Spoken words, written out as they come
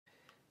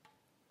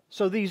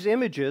So these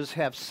images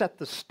have set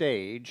the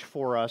stage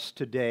for us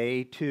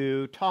today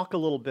to talk a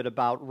little bit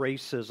about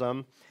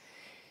racism.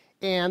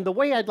 And the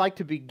way I'd like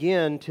to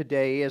begin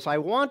today is I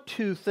want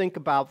to think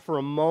about for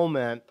a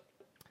moment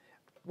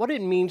what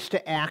it means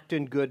to act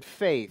in good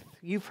faith.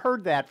 You've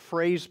heard that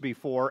phrase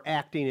before,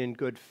 acting in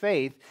good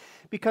faith,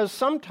 because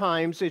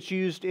sometimes it's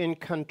used in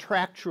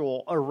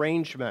contractual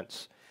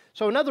arrangements.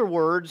 So in other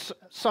words,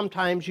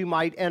 sometimes you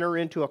might enter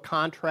into a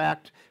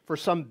contract for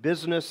some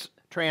business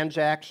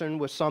transaction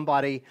with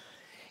somebody,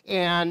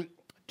 and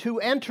to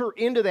enter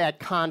into that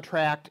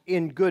contract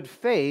in good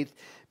faith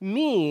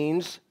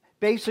means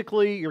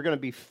basically you're going to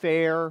be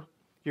fair,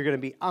 you're going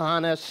to be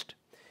honest,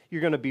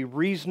 you're going to be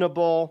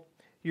reasonable,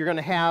 you're going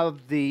to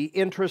have the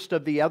interest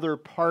of the other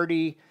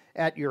party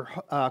at your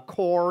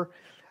core.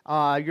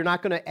 You're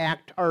not going to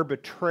act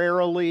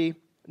arbitrarily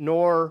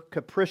nor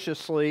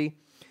capriciously.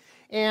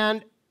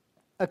 And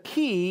a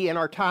key in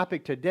our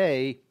topic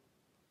today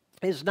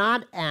is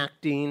not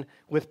acting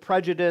with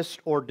prejudice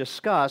or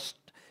disgust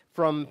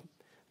from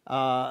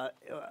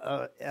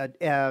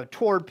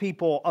toward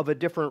people of a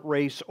different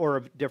race or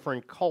a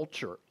different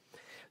culture.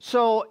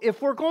 So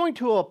if we're going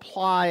to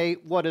apply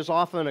what is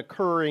often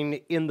occurring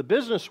in the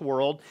business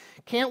world,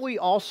 can't we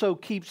also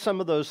keep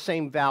some of those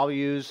same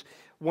values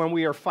when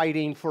we are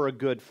fighting for a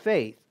good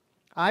faith?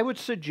 I would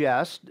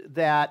suggest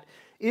that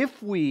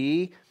if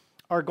we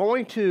are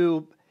going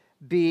to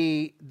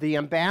be the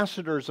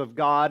ambassadors of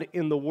God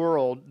in the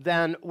world,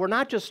 then we're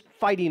not just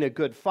fighting a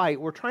good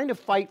fight, we're trying to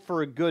fight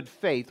for a good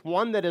faith,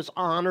 one that is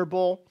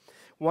honorable,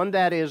 one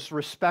that is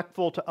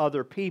respectful to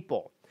other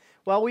people.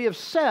 Well, we have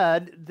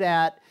said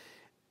that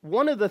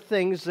one of the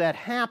things that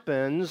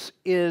happens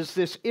is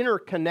this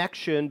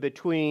interconnection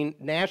between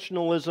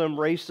nationalism,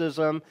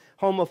 racism,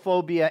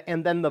 homophobia,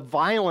 and then the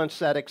violence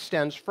that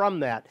extends from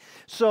that.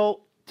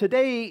 So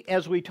today,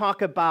 as we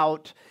talk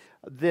about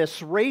this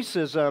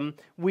racism,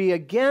 we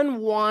again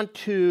want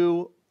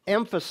to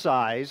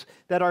emphasize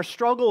that our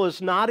struggle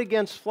is not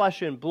against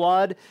flesh and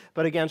blood,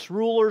 but against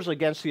rulers,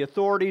 against the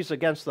authorities,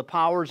 against the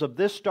powers of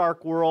this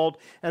dark world,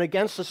 and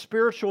against the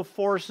spiritual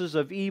forces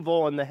of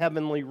evil in the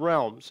heavenly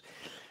realms.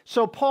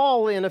 So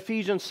Paul in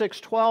Ephesians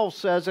 6:12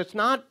 says it's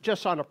not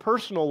just on a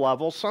personal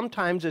level,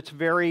 sometimes it's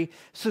very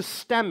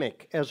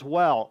systemic as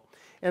well.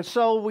 And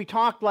so we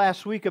talked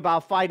last week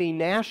about fighting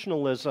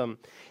nationalism,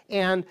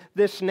 and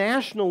this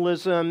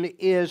nationalism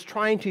is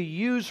trying to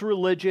use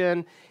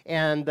religion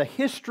and the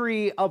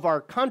history of our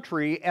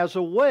country as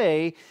a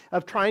way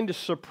of trying to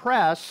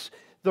suppress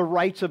the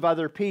rights of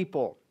other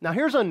people. Now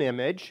here's an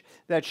image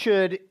that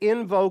should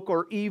invoke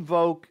or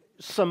evoke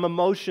some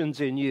emotions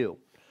in you.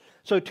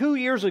 So 2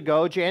 years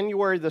ago,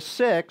 January the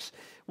 6th,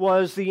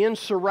 was the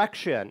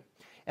insurrection.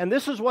 And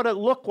this is what it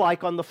looked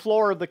like on the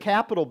floor of the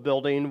Capitol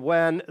building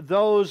when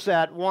those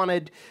that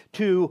wanted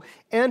to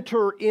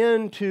enter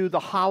into the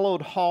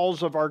hallowed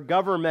halls of our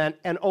government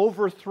and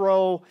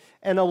overthrow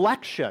an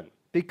election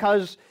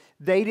because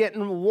they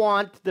didn't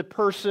want the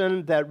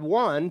person that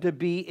won to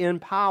be in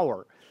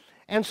power.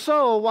 And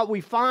so what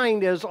we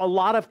find is a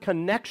lot of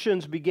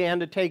connections began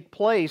to take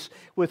place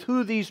with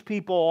who these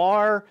people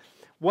are,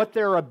 what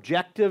their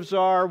objectives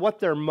are, what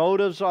their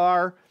motives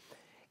are,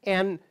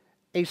 and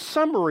a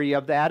summary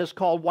of that is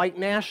called white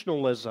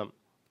nationalism.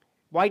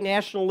 White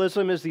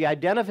nationalism is the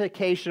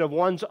identification of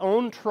one's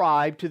own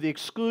tribe to the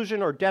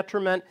exclusion or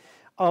detriment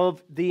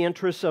of the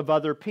interests of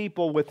other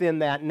people within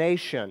that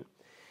nation.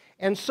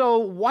 And so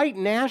white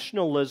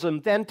nationalism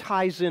then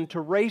ties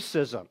into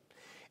racism.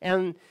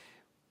 And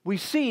we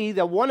see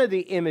that one of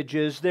the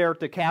images there at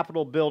the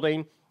Capitol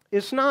building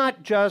is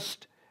not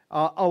just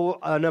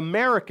an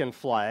American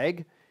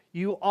flag.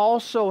 You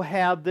also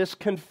have this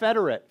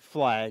Confederate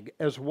flag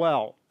as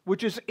well,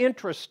 which is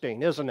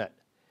interesting, isn't it?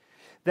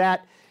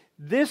 That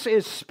this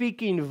is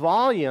speaking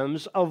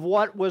volumes of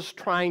what was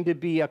trying to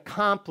be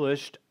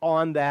accomplished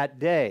on that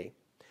day.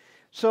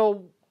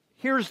 So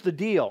here's the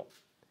deal.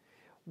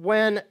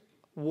 When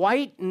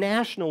white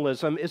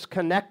nationalism is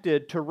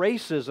connected to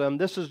racism,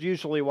 this is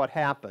usually what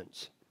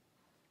happens.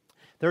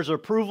 There's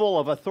approval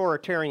of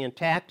authoritarian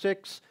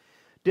tactics,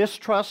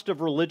 distrust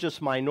of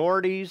religious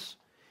minorities,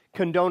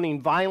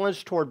 condoning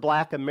violence toward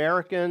black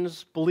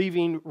Americans,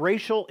 believing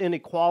racial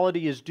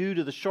inequality is due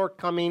to the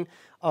shortcoming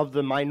of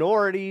the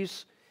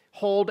minorities,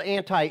 hold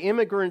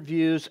anti-immigrant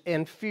views,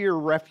 and fear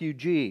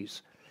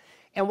refugees.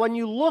 And when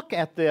you look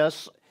at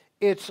this,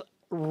 it's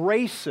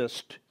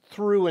racist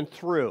through and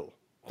through.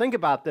 Think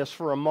about this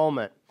for a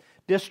moment.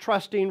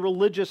 Distrusting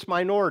religious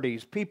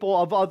minorities, people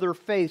of other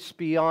faiths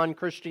beyond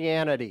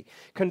Christianity,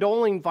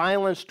 condoning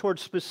violence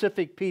towards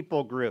specific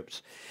people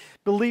groups,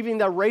 believing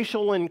that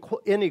racial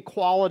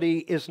inequality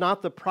is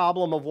not the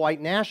problem of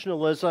white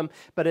nationalism,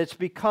 but it's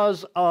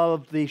because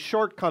of the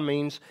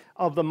shortcomings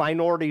of the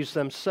minorities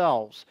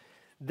themselves.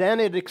 Then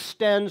it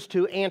extends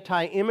to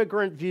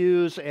anti-immigrant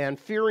views and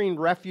fearing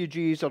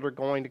refugees that are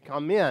going to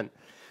come in.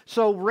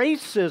 So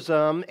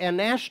racism and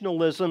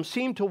nationalism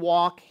seem to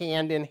walk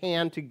hand in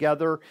hand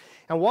together,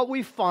 and what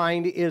we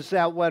find is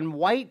that when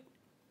white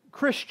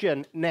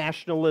Christian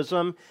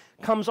nationalism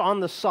comes on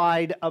the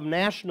side of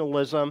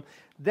nationalism,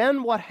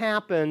 then what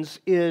happens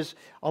is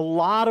a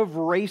lot of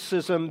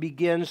racism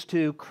begins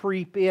to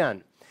creep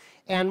in.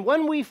 And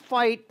when we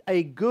fight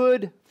a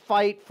good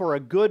fight for a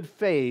good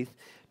faith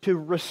to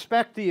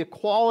respect the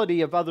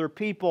equality of other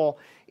people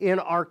in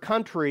our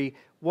country,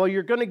 well,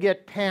 you're going to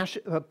get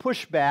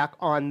pushback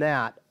on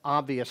that,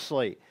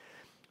 obviously.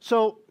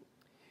 So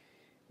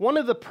one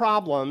of the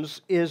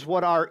problems is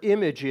what our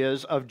image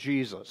is of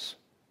Jesus.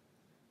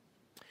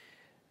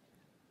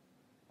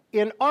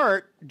 In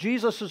art,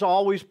 Jesus is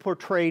always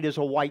portrayed as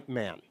a white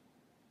man.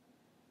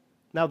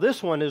 Now,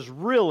 this one is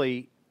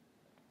really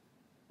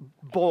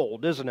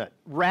bold, isn't it?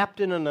 Wrapped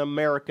in an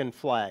American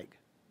flag.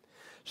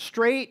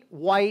 Straight,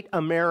 white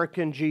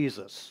American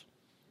Jesus.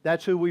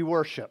 That's who we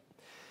worship.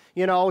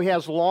 You know, he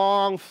has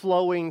long,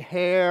 flowing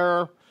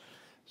hair.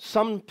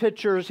 Some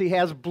pictures, he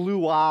has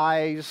blue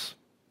eyes.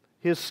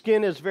 His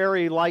skin is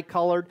very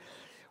light-colored.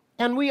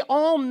 And we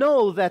all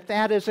know that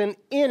that is an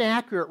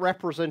inaccurate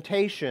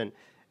representation.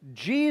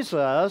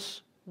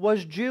 Jesus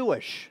was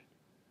Jewish.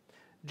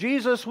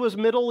 Jesus was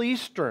Middle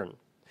Eastern.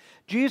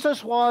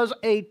 Jesus was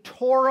a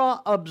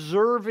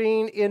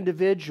Torah-observing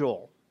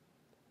individual.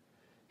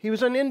 He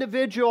was an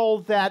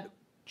individual that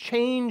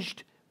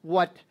changed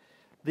what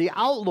the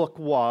outlook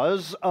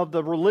was of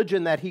the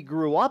religion that he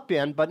grew up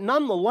in, but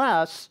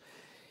nonetheless,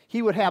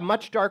 he would have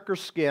much darker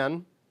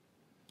skin.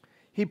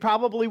 He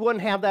probably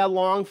wouldn't have that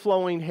long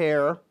flowing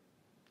hair.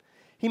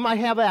 He might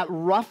have that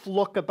rough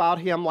look about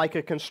him like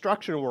a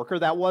construction worker.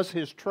 That was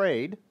his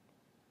trade.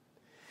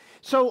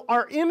 So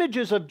our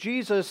images of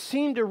Jesus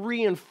seem to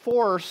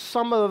reinforce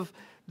some of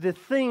the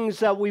things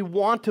that we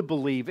want to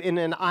believe in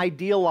an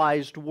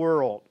idealized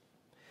world.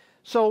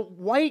 So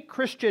white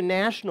Christian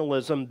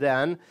nationalism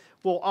then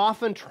will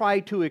often try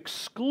to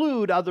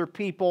exclude other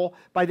people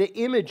by the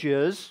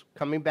images,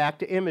 coming back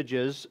to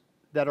images,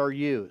 that are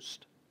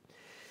used.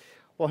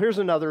 Well, here's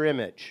another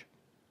image.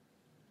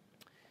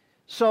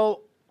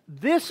 So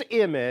this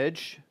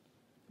image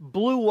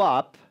blew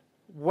up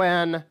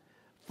when,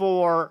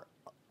 for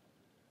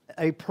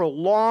a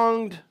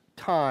prolonged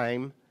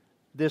time,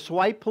 this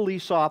white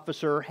police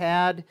officer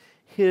had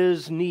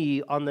his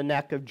knee on the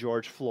neck of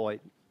George Floyd.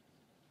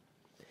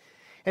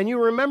 And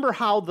you remember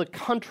how the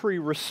country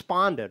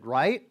responded,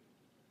 right?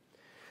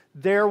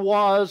 There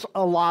was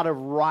a lot of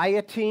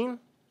rioting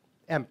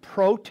and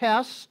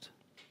protest.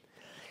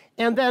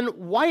 And then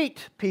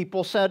white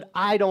people said,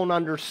 I don't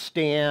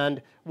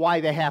understand why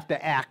they have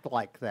to act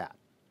like that.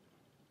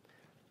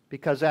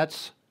 Because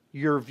that's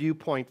your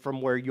viewpoint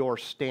from where you're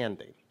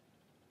standing.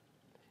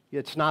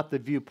 It's not the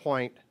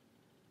viewpoint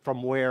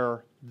from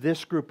where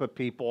this group of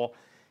people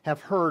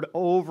have heard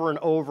over and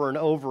over and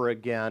over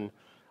again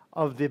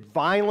of the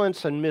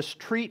violence and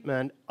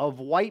mistreatment of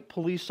white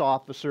police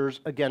officers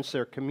against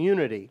their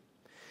community.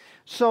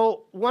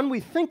 So when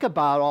we think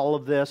about all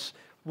of this,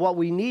 what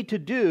we need to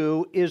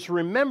do is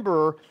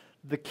remember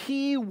the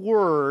key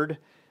word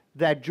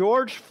that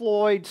George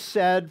Floyd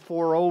said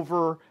for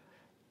over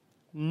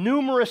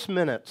numerous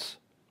minutes: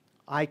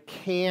 I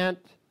can't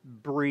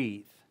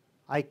breathe.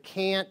 I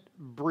can't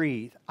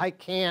breathe. I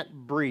can't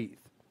breathe.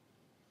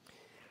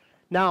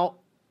 Now,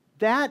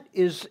 that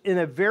is in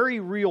a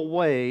very real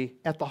way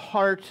at the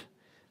heart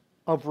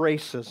of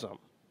racism,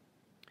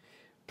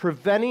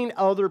 preventing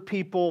other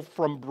people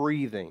from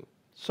breathing.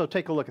 So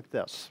take a look at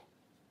this.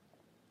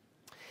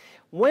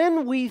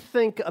 When we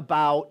think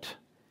about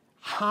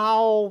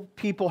how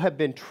people have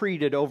been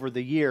treated over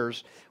the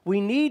years,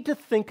 we need to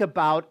think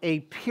about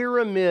a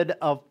pyramid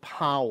of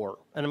power.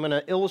 And I'm going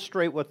to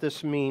illustrate what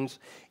this means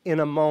in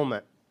a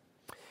moment.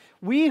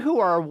 We who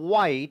are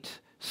white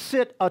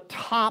sit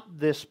atop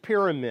this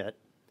pyramid,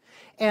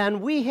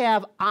 and we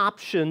have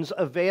options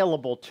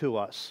available to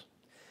us.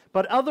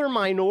 But other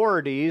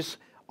minorities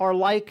are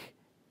like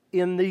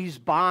in these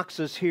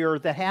boxes here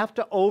that have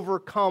to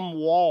overcome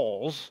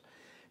walls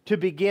to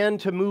begin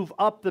to move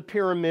up the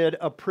pyramid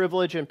of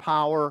privilege and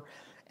power,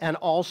 and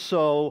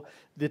also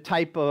the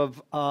type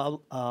of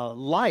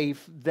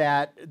life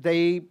that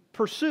they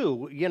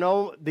pursue. You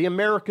know, the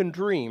American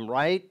dream,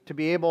 right? To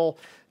be able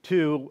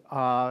to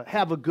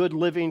have a good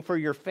living for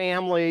your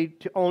family,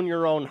 to own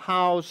your own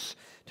house,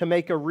 to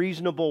make a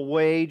reasonable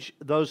wage,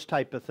 those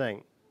type of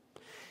things.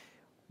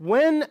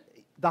 When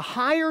the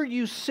higher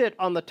you sit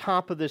on the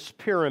top of this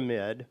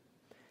pyramid,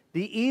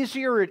 the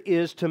easier it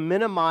is to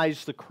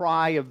minimize the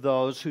cry of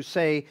those who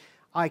say,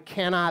 I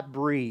cannot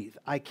breathe,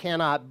 I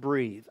cannot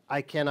breathe,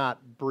 I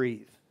cannot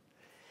breathe.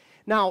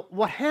 Now,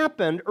 what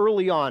happened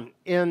early on,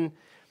 in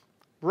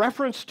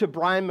reference to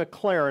Brian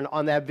McLaren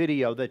on that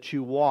video that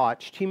you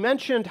watched, he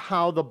mentioned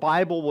how the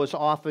Bible was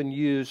often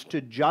used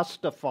to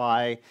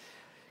justify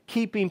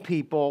keeping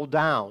people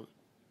down.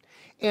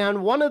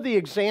 And one of the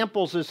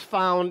examples is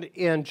found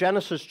in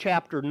Genesis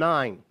chapter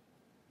 9.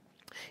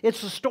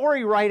 It's a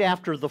story right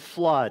after the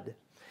flood.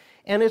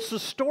 And it's the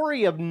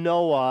story of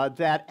Noah,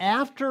 that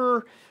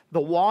after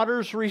the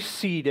waters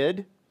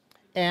receded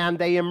and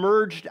they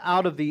emerged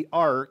out of the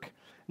ark,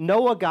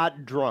 Noah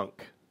got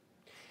drunk.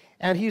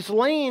 And he's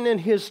laying in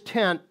his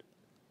tent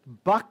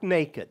buck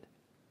naked.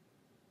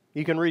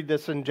 You can read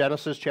this in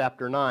Genesis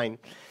chapter 9.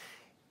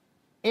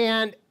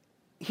 And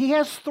he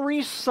has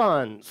 3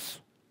 sons,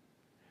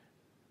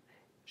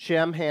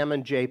 Shem, Ham,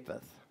 and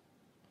Japheth.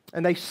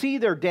 And they see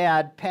their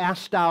dad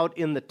passed out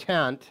in the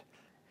tent,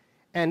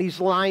 and he's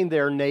lying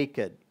there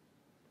naked.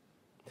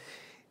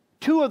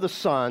 2 of the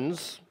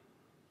sons,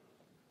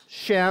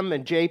 Shem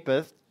and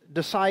Japheth,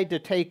 decide to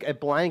take a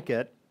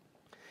blanket,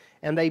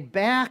 and they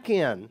back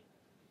in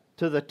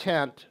to the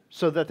tent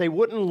so that they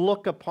wouldn't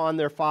look upon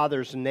their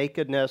father's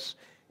nakedness,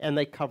 and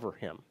they cover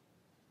him.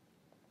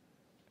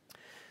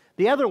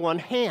 The other one,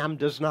 Ham,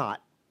 does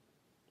not.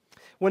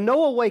 When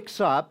Noah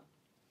wakes up,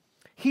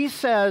 he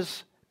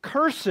says,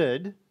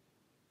 "Cursed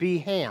be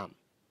Ham.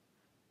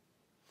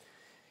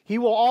 He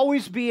will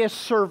always be a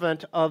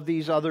servant of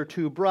these other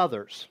 2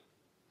 brothers."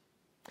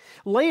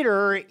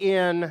 Later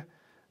in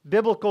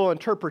biblical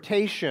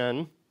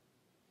interpretation,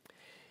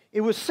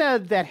 it was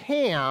said that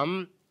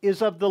Ham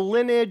is of the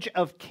lineage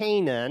of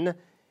Canaan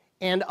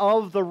and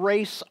of the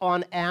race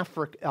on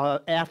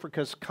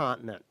Africa's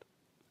continent.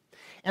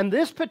 And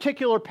this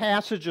particular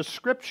passage of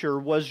Scripture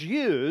was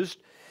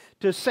used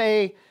to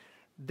say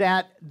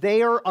that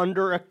they are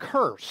under a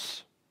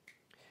curse,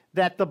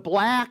 that the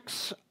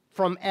blacks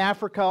from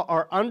Africa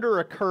are under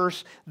a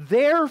curse.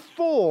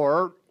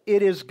 Therefore,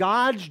 it is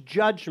God's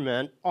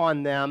judgment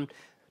on them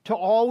to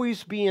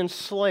always be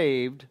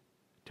enslaved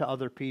to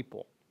other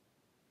people.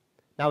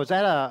 Now, is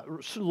that a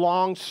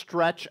long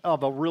stretch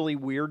of a really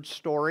weird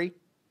story?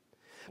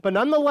 But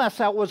nonetheless,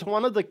 that was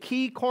one of the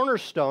key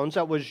cornerstones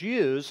that was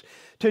used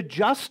to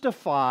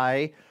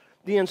justify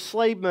the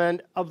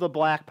enslavement of the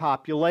black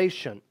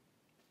population.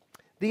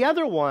 The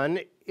other one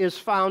is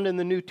found in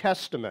the New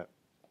Testament.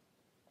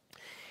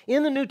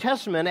 In the New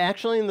Testament,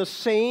 actually in the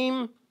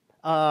same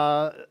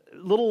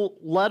little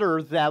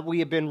letter that we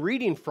have been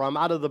reading from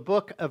out of the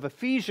book of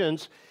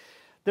Ephesians,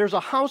 there's a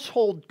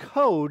household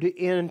code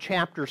in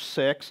chapter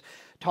 6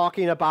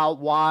 talking about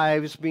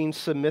wives being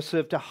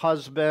submissive to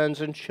husbands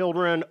and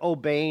children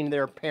obeying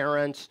their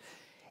parents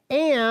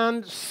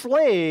and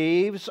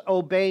slaves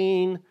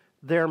obeying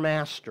their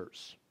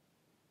masters.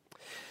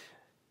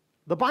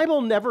 The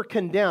Bible never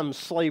condemns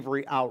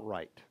slavery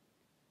outright.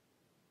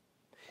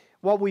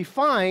 What we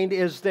find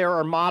is there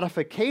are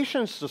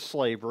modifications to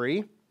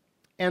slavery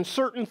and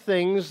certain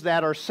things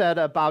that are said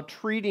about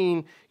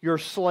treating your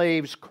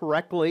slaves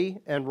correctly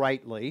and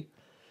rightly,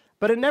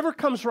 but it never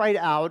comes right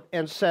out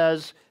and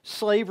says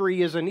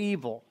slavery is an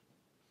evil.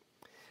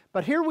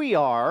 But here we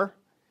are,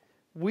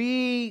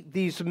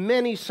 these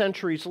many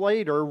centuries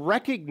later,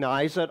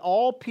 recognize that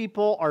all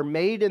people are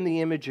made in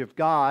the image of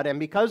God, and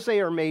because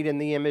they are made in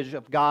the image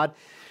of God,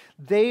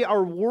 they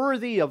are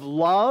worthy of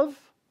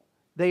love,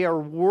 they are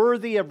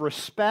worthy of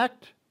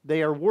respect,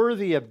 they are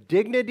worthy of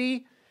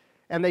dignity,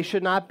 and they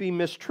should not be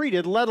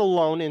mistreated, let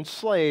alone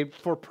enslaved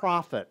for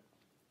profit.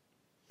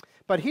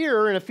 But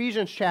here in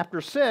Ephesians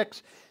chapter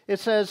 6, it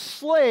says,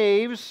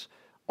 "Slaves,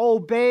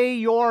 obey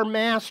your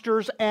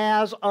masters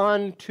as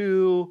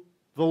unto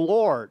the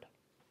Lord."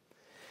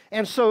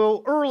 And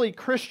so early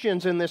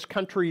Christians in this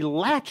country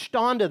latched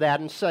onto that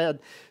and said,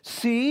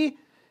 see,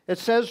 it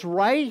says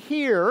right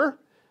here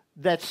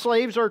that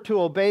slaves are to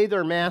obey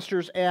their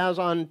masters as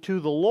unto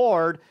the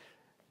Lord.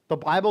 The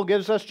Bible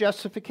gives us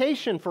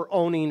justification for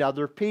owning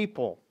other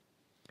people.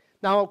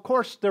 Now, of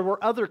course, there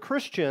were other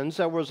Christians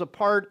that was a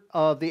part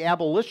of the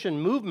abolition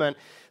movement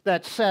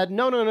that said,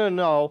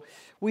 no.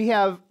 We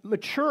have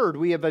matured,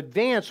 we have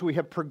advanced, we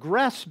have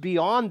progressed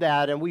beyond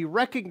that, and we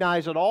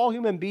recognize that all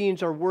human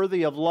beings are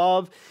worthy of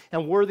love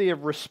and worthy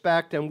of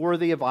respect and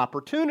worthy of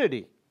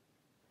opportunity.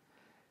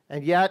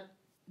 And yet,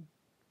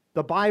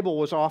 the Bible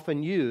was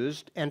often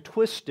used and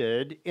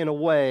twisted in a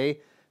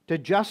way to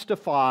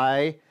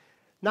justify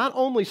not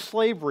only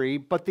slavery,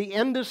 but the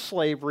end of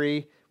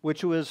slavery,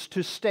 which was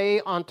to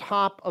stay on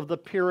top of the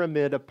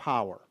pyramid of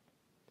power.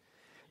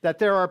 That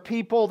there are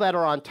people that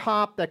are on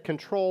top that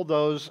control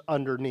those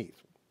underneath.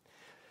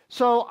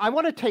 So I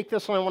want to take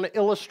this and I want to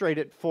illustrate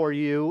it for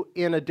you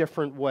in a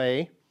different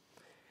way.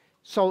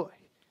 So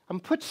I'm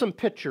put some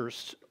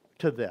pictures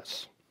to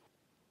this.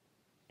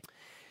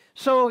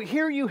 So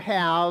here you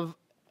have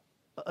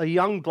a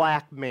young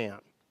black man.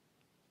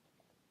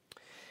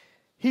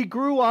 He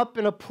grew up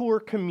in a poor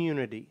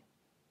community.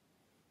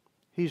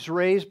 He's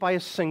raised by a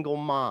single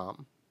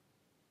mom.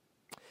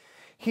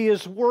 He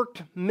has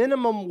worked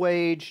minimum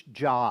wage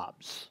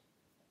jobs.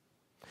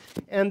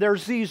 And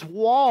there's these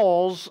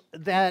walls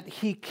that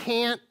he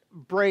can't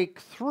break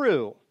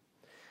through.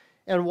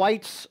 And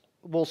whites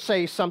will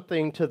say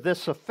something to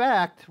this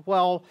effect,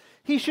 well,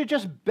 he should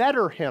just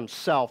better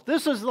himself.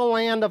 This is the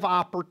land of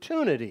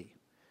opportunity.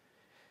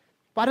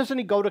 Why doesn't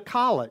he go to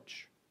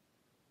college?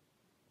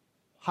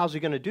 How's he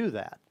going to do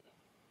that?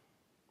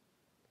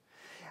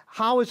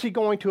 How is he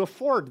going to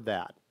afford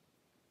that?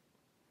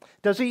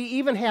 Does he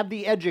even have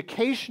the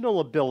educational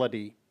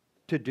ability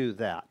to do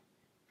that?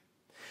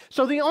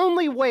 So the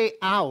only way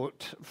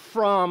out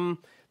from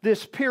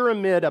this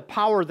pyramid of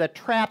power that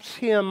traps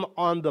him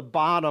on the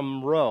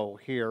bottom row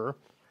here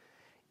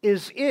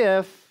is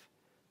if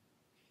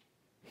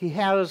he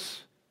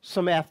has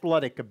some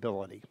athletic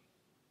ability.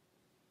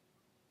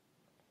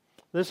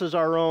 This is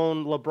our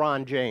own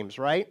LeBron James,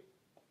 right?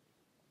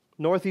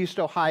 Northeast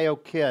Ohio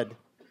kid.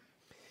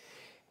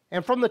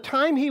 And from the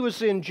time he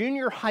was in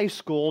junior high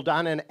school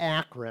down in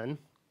Akron,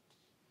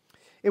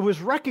 it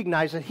was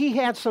recognized that he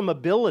had some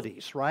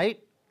abilities, right?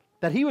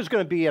 That he was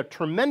going to be a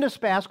tremendous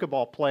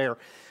basketball player.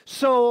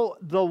 So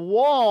the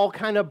wall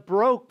kind of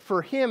broke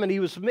for him, and he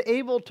was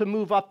able to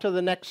move up to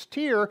the next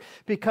tier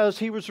because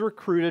he was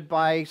recruited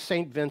by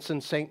St.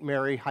 Vincent St.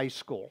 Mary High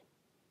School.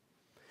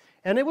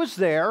 And it was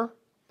there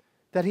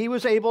that he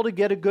was able to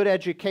get a good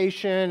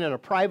education in a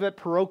private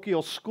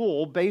parochial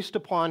school based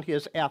upon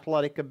his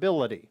athletic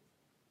ability.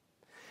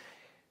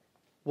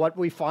 What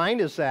we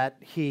find is that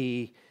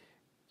he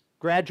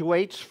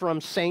graduates from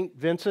St.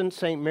 Vincent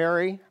St.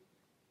 Mary,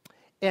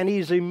 and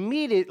he's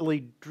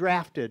immediately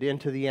drafted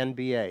into the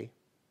NBA.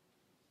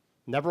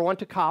 Never went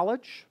to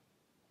college.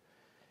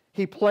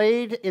 He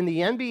played in the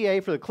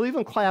NBA for the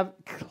Cleveland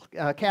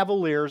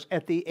Cavaliers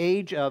at the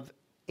age of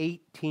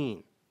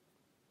 18.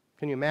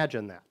 Can you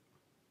imagine that?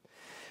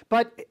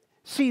 But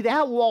see,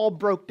 that wall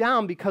broke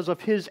down because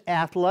of his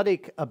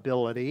athletic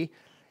ability,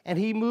 and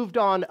he moved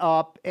on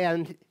up,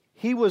 and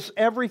he was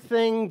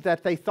everything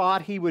that they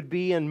thought he would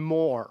be and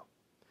more.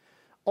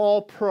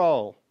 All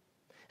pro.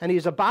 And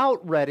he's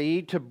about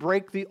ready to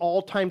break the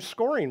all-time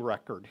scoring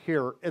record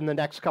here in the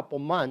next couple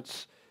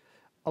months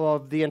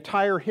of the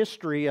entire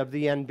history of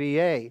the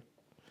NBA.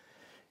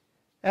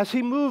 As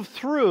he moved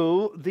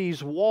through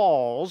these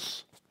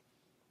walls,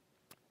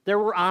 there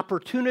were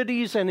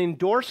opportunities and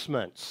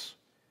endorsements.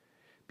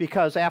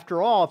 Because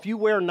after all, if you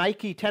wear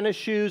Nike tennis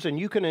shoes and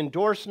you can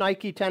endorse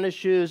Nike tennis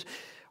shoes,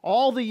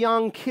 all the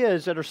young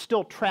kids that are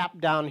still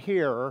trapped down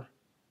here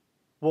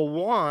will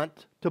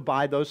want to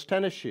buy those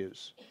tennis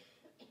shoes.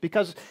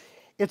 Because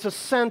it's a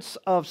sense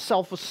of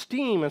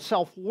self-esteem and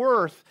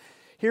self-worth.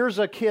 Here's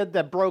a kid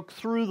that broke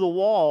through the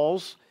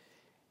walls,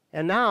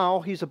 and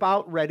now he's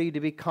about ready to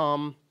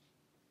become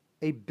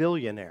a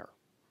billionaire.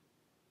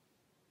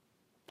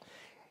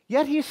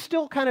 Yet he's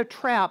still kind of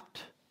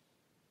trapped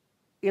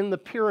in the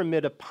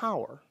pyramid of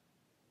power.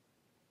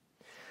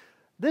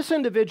 This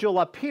individual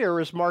up here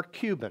is Mark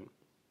Cuban.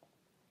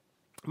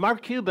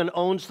 Mark Cuban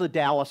owns the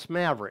Dallas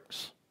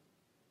Mavericks.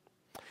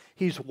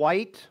 He's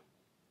white,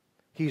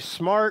 he's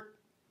smart,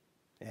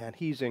 and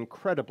he's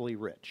incredibly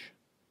rich.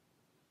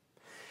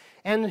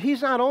 And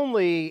he's not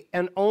only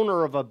an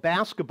owner of a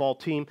basketball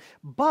team,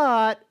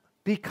 but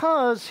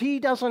because he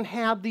doesn't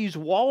have these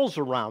walls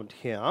around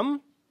him,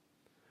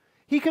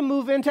 he can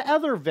move into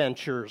other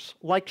ventures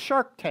like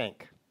Shark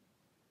Tank.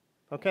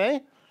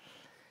 Okay?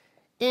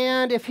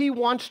 And if he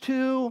wants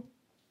to,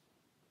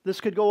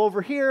 this could go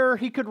over here,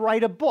 he could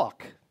write a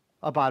book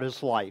about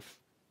his life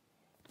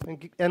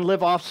and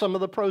live off some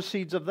of the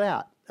proceeds of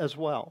that as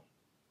well.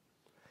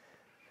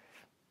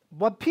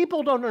 What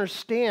people don't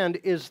understand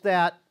is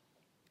that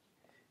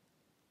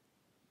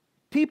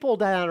people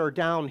that are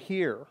down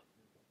here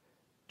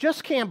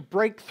just can't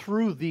break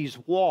through these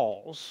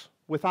walls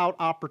without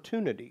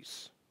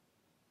opportunities.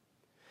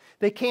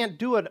 They can't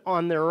do it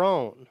on their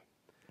own.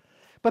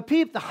 But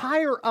the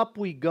higher up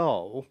we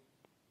go,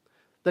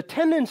 the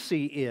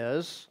tendency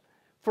is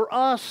for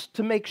us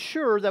to make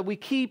sure that we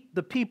keep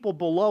the people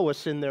below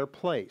us in their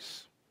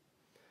place.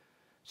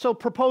 So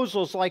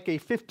proposals like a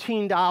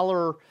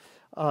 $15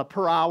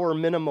 per hour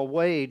minimum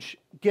wage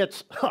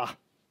gets,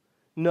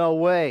 no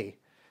way.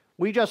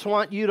 We just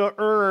want you to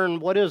earn,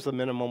 what is the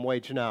minimum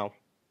wage now?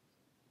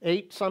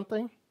 8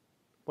 something?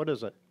 What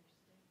is it?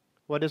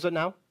 What is it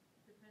now?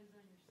 Depends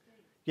on your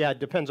state. Yeah, it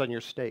depends on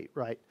your state,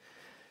 right.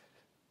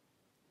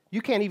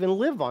 You can't even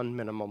live on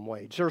minimum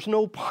wage. There's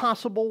no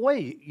possible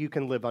way you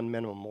can live on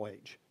minimum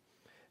wage.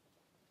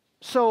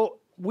 So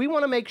we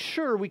want to make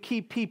sure we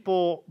keep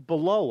people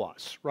below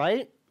us,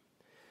 right?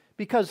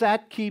 Because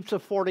that keeps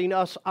affording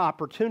us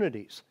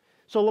opportunities.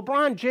 So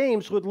LeBron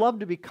James would love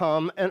to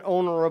become an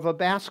owner of a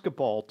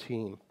basketball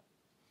team.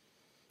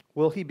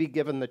 Will he be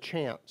given the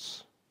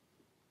chance?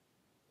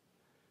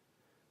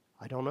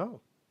 I don't know.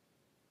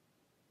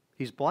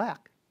 He's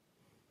black.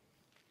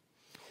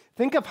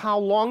 Think of how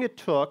long it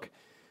took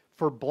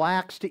for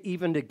blacks to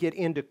even to get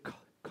into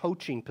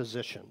coaching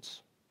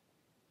positions.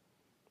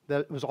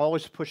 That was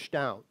always pushed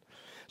down.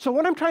 So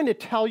what I'm trying to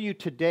tell you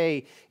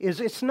today is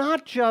it's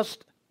not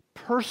just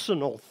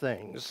personal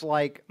things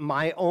like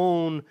my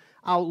own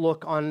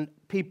outlook on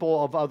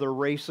people of other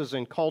races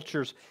and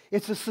cultures.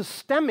 It's a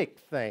systemic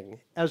thing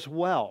as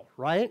well,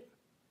 right?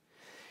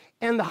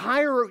 And the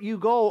higher you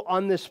go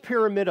on this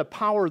pyramid of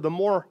power, the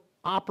more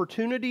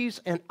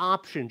opportunities and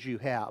options you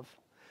have.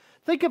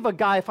 Think of a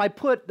guy, if I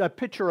put a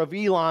picture of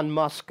Elon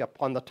Musk up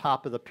on the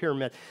top of the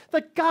pyramid,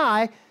 the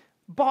guy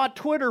bought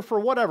Twitter for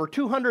whatever,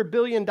 $200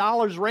 billion,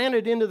 ran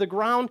it into the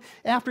ground.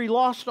 After he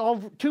lost all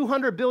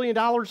 $200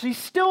 billion, he's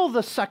still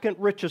the second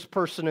richest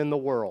person in the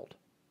world.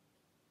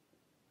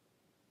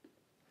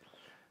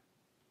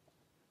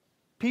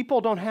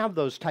 People don't have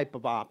those type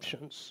of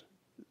options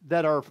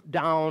that are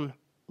down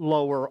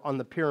lower on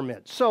the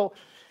pyramid. So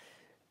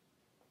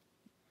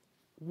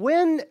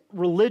when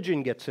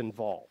religion gets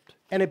involved,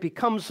 and it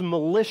becomes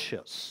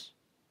malicious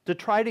to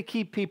try to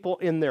keep people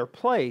in their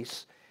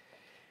place,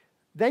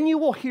 then you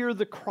will hear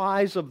the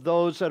cries of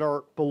those that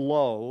are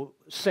below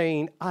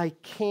saying, I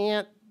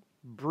can't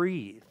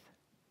breathe.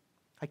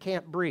 I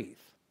can't breathe.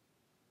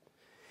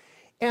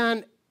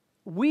 And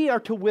we are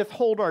to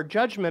withhold our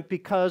judgment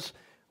because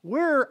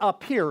we're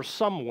up here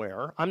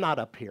somewhere. I'm not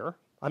up here.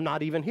 I'm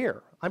not even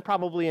here. I'm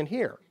probably in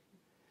here.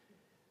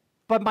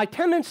 But my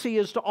tendency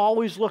is to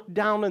always look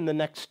down in the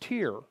next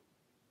tier.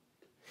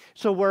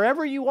 So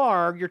wherever you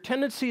are, your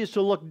tendency is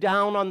to look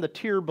down on the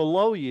tier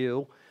below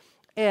you.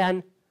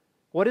 And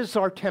what is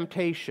our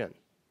temptation?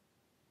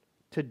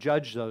 To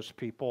judge those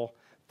people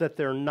that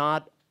they're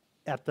not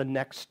at the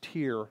next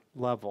tier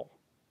level.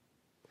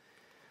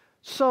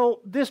 So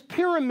this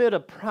pyramid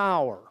of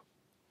power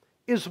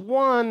is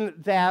one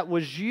that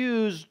was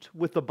used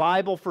with the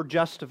Bible for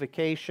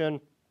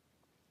justification.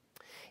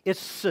 It's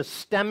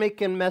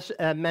systemic in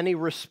many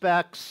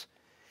respects,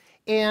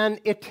 and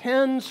it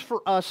tends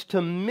for us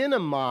to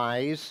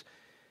minimize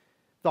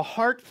the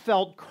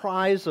heartfelt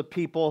cries of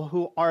people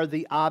who are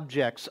the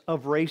objects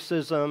of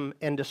racism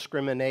and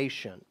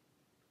discrimination.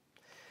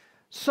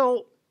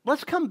 So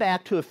let's come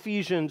back to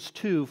Ephesians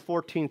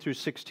 2:14 through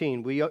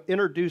 16. We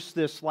introduced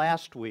this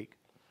last week.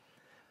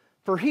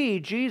 For he,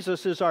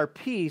 Jesus, is our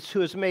peace,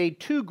 who has made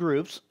two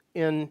groups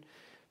in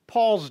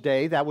Paul's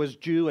day, that was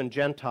Jew and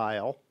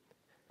Gentile.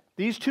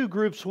 These two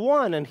groups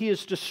one, and he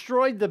has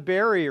destroyed the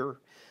barrier,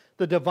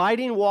 the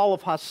dividing wall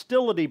of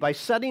hostility by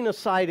setting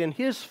aside in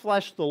his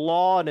flesh the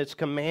law and its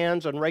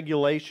commands and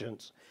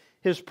regulations.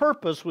 His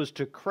purpose was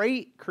to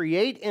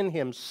create in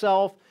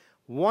himself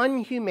one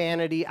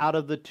humanity out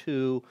of the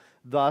two,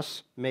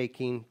 thus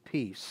making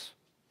peace.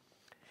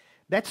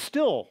 That's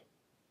still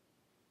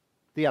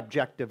the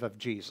objective of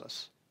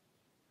Jesus.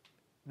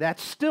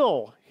 That's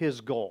still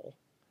his goal,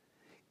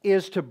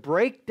 is to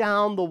break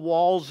down the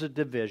walls of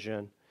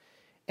division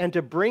and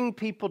to bring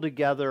people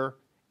together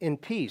in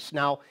peace.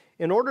 Now,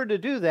 in order to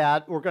do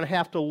that, we're going to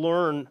have to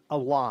learn a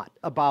lot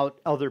about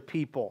other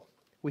people.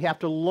 We have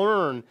to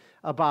learn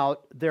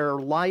about their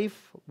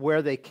life,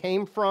 where they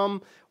came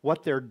from,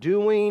 what they're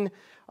doing,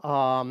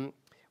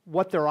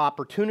 what their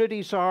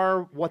opportunities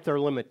are, what their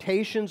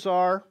limitations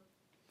are.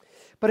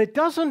 But it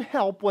doesn't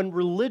help when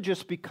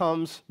religious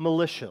becomes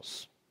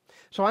malicious.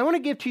 So I want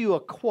to give to you a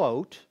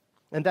quote,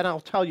 and then I'll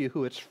tell you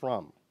who it's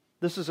from.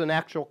 This is an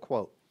actual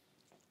quote.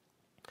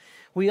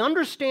 We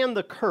understand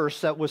the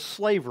curse that was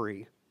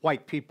slavery,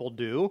 white people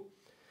do,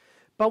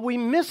 but we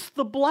miss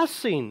the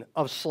blessing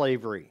of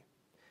slavery,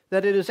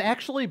 that it has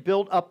actually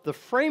built up the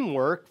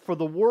framework for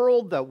the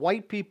world that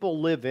white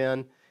people live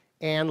in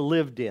and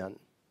lived in.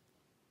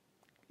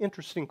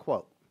 Interesting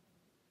quote.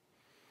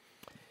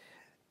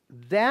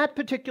 That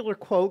particular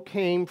quote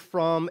came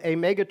from a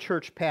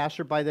megachurch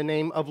pastor by the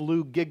name of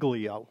Lou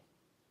Giglio.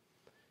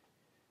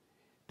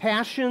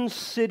 Passion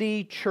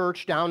City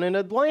Church down in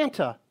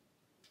Atlanta.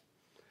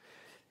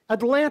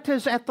 Atlanta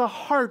is at the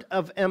heart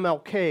of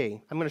MLK.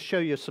 I'm going to show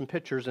you some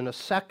pictures in a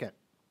second.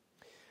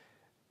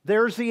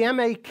 There's the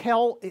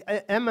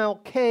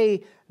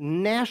MLK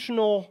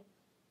National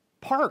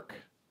Park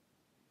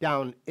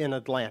down in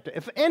Atlanta.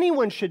 If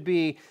anyone should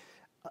be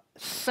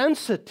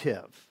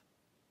sensitive,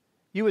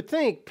 you would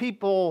think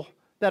people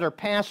that are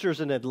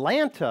pastors in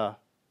Atlanta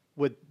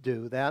would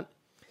do that.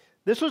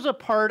 This was a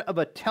part of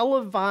a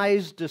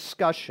televised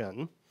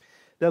discussion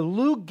that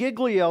Lou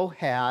Giglio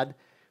had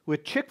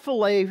with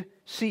Chick-fil-A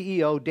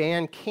CEO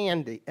Dan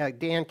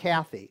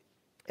Cathy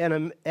and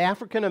an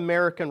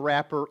African-American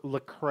rapper,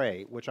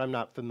 Lecrae, which I'm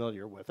not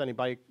familiar with.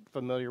 Anybody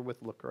familiar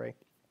with Lecrae?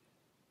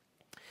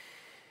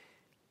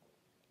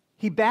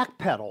 He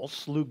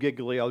backpedals, Lou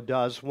Giglio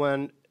does,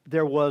 when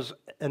there was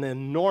an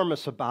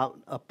enormous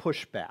amount of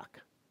pushback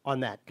on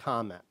that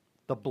comment.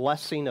 The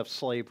blessing of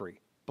slavery.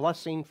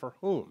 Blessing for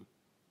whom?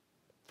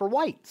 For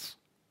whites,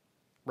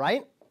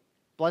 right?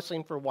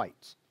 Blessing for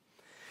whites.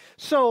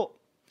 So,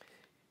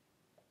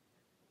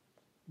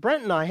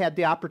 Brent and I had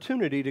the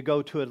opportunity to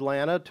go to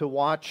Atlanta to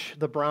watch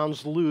the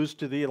Browns lose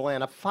to the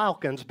Atlanta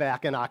Falcons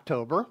back in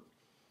October.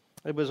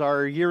 It was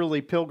our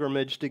yearly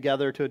pilgrimage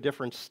together to a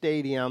different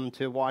stadium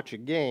to watch a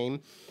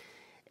game.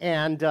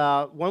 And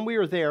when we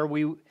were there,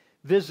 we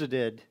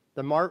visited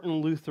the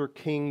Martin Luther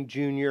King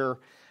Jr.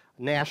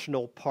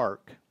 National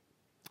Park.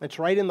 It's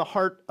right in the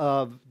heart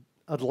of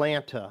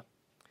Atlanta.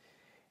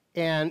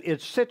 And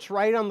it sits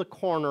right on the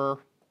corner.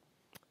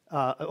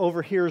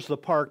 Over here is the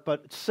park,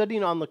 but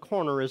sitting on the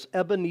corner is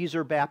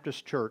Ebenezer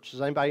Baptist Church.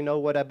 Does anybody know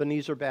what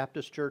Ebenezer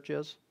Baptist Church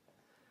is?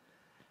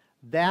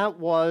 That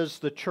was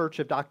the church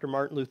of Dr.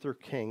 Martin Luther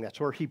King. That's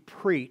where he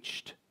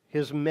preached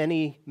his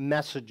many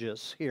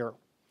messages here.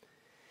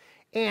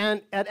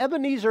 And at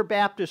Ebenezer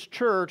Baptist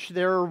Church,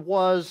 there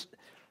was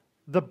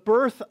the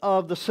birth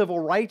of the civil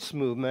rights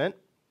movement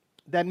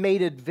that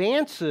made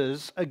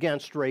advances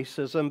against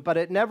racism, but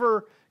it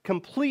never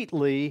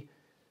completely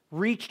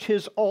reached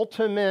his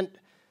ultimate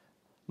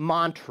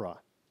mantra.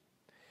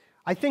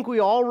 I think we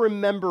all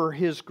remember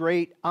his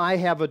great I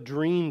Have a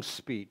Dream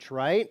speech,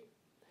 right?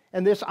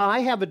 And this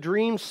I Have a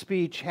Dream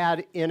speech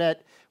had in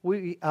it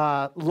We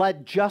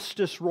let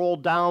justice roll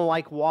down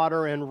like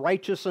water and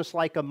righteousness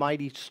like a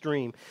mighty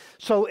stream.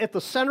 So at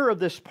the center of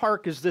this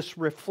park is this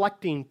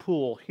reflecting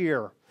pool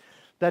here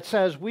that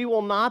says we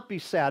will not be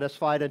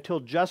satisfied until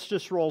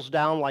justice rolls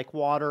down like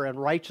water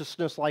and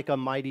righteousness like a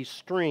mighty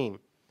stream.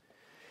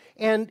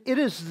 And it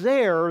is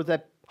there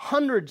that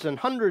hundreds and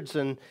hundreds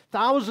and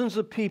thousands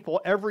of people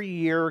every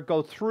year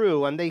go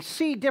through, and they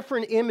see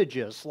different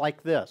images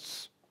like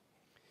this.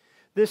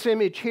 This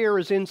image here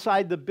is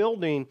inside the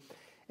building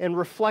and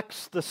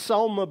reflects the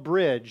Selma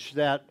Bridge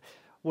that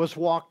was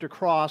walked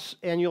across,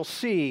 and you'll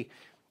see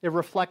it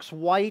reflects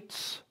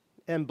whites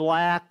and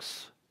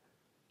blacks,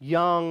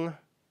 young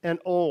and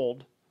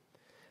old,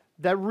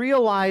 that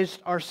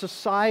realized our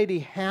society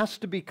has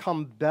to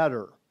become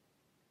better.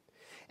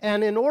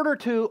 And in order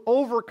to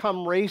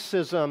overcome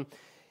racism,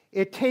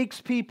 it takes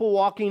people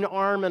walking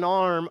arm in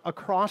arm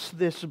across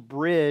this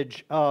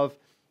bridge of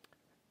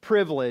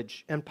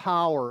privilege and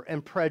power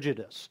and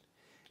prejudice.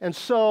 And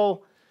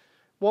so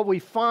what we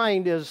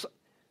find is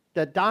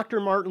that Dr.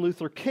 Martin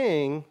Luther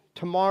King,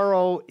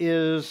 tomorrow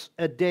is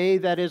a day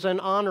that is in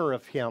honor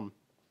of him.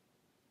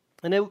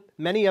 And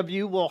many of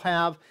you will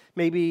have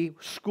maybe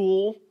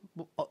school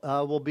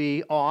will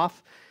be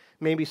off.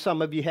 Maybe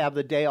some of you have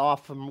the day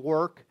off from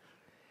work.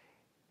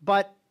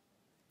 But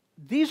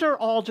these are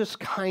all just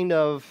kind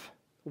of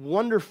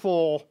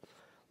wonderful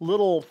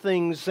little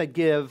things that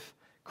give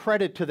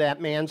credit to that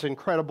man's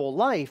incredible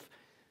life.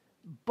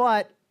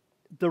 But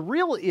the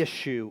real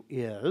issue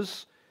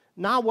is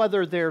not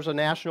whether there's a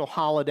national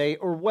holiday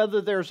or whether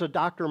there's a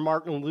Dr.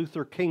 Martin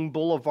Luther King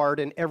Boulevard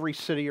in every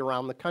city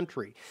around the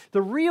country.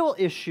 The real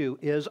issue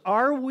is,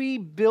 are we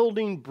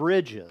building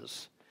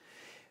bridges?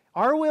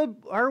 Are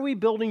we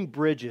building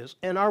bridges,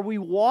 and are we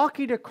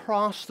walking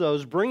across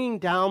those, bringing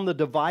down the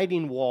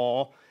dividing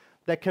wall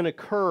that can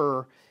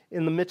occur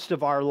in the midst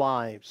of our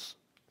lives?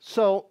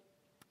 So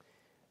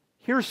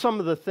here's some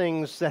of the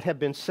things that have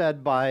been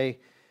said by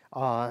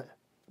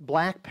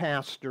black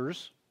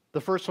pastors.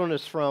 The first one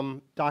is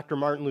from Dr.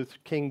 Martin Luther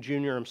King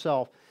Jr.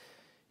 himself.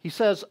 He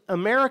says,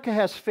 America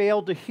has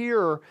failed to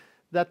hear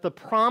that the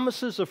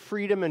promises of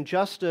freedom and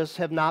justice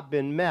have not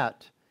been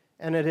met,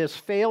 and it has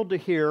failed to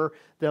hear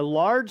that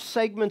large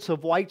segments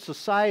of white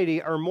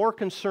society are more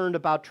concerned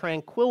about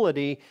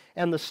tranquility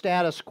and the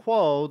status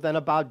quo than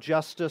about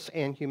justice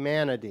and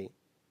humanity.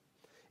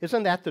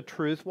 Isn't that the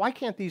truth? Why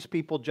can't these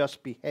people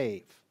just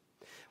behave?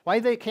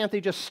 Why can't they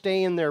just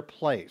stay in their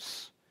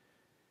place?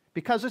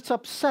 Because it's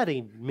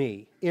upsetting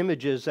me,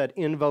 images that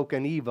invoke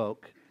and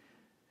evoke,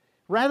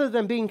 rather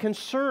than being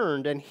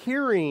concerned and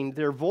hearing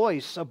their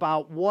voice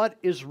about what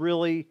is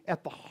really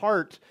at the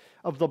heart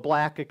of the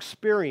black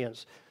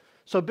experience.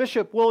 So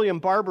Bishop William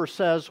Barber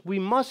says, we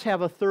must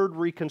have a third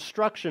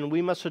reconstruction.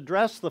 We must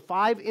address the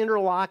 5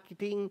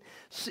 interlocking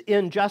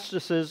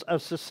injustices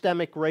of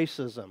systemic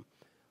racism: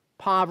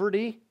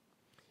 poverty,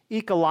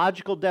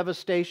 ecological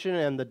devastation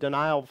and the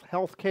denial of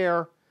health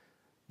care,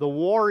 the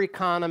war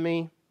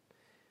economy,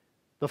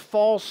 the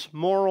false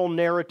moral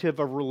narrative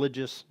of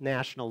religious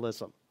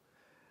nationalism.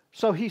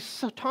 So he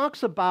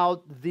talks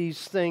about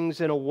these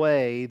things in a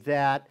way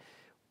that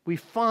we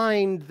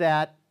find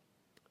that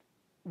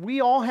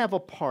we all have a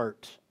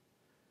part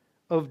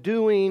of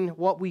doing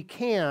what we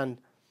can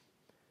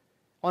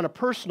on a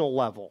personal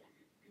level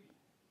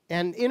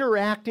and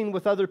interacting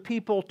with other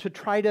people to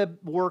try to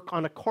work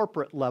on a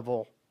corporate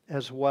level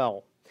as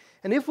well.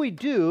 And if we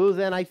do,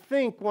 then I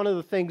think one of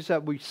the things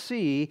that we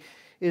see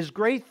is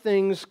great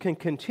things can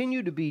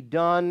continue to be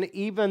done,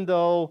 even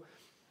though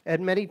at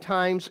many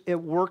times it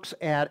works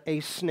at a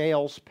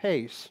snail's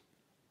pace.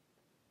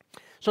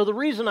 So the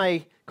reason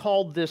I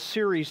called this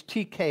series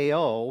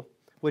TKO,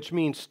 which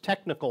means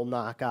technical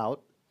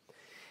knockout,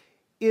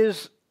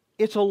 is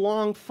it's a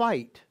long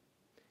fight.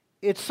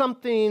 It's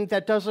something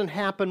that doesn't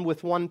happen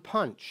with one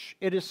punch.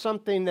 It is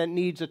something that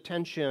needs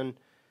attention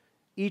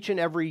each and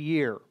every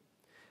year.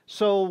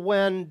 So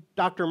when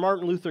Dr.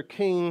 Martin Luther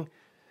King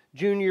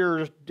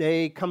Jr.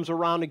 Day comes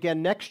around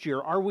again next year,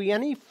 are we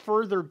any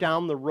further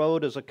down the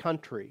road as a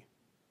country,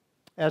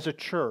 as a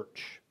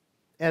church,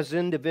 as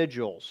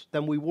individuals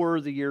than we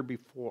were the year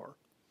before?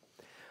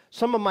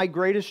 Some of my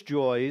greatest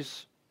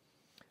joys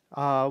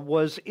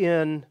was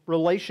in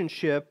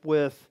relationship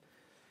with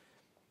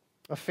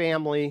a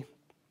family,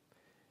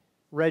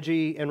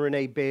 Reggie and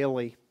Renee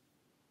Bailey.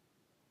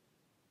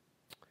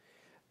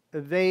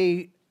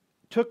 They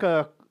took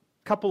a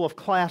couple of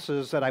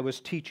classes that I was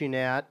teaching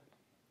at,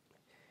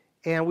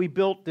 and we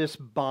built this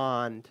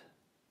bond.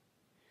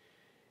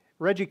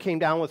 Reggie came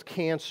down with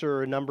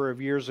cancer a number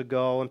of years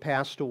ago and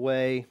passed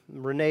away.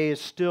 Renee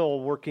is still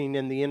working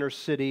in the inner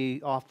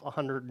city off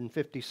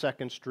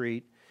 152nd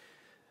Street,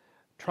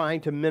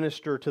 trying to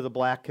minister to the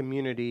black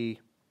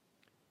community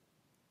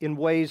in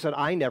ways that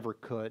I never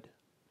could.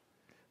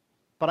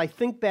 But I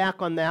think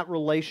back on that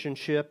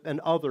relationship and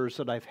others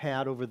that I've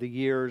had over the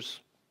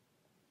years,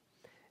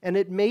 and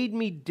it made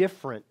me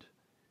different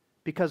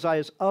because I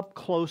was up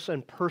close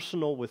and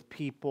personal with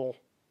people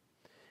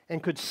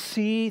and could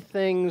see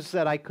things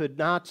that I could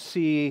not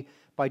see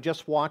by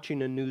just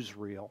watching a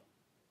newsreel.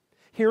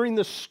 hearing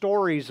the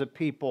stories of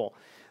people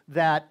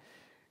that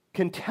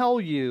can tell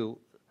you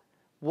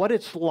what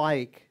it's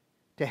like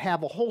to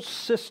have a whole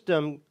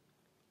system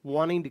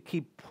wanting to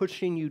keep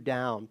pushing you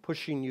down,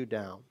 pushing you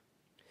down.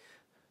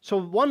 So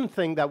one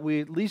thing that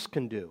we at least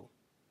can do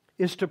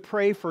is to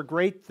pray for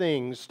great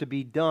things to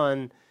be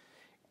done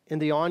in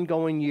the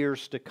ongoing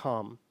years to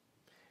come,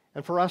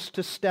 and for us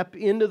to step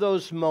into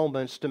those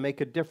moments to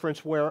make a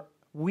difference where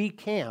we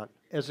can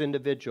as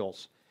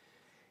individuals.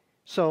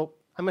 So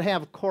I'm going to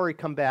have Corey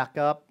come back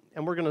up,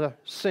 and we're going to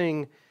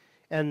sing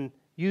and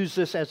use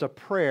this as a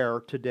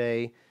prayer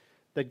today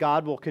that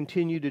God will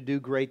continue to do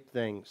great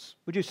things.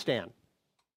 Would you stand?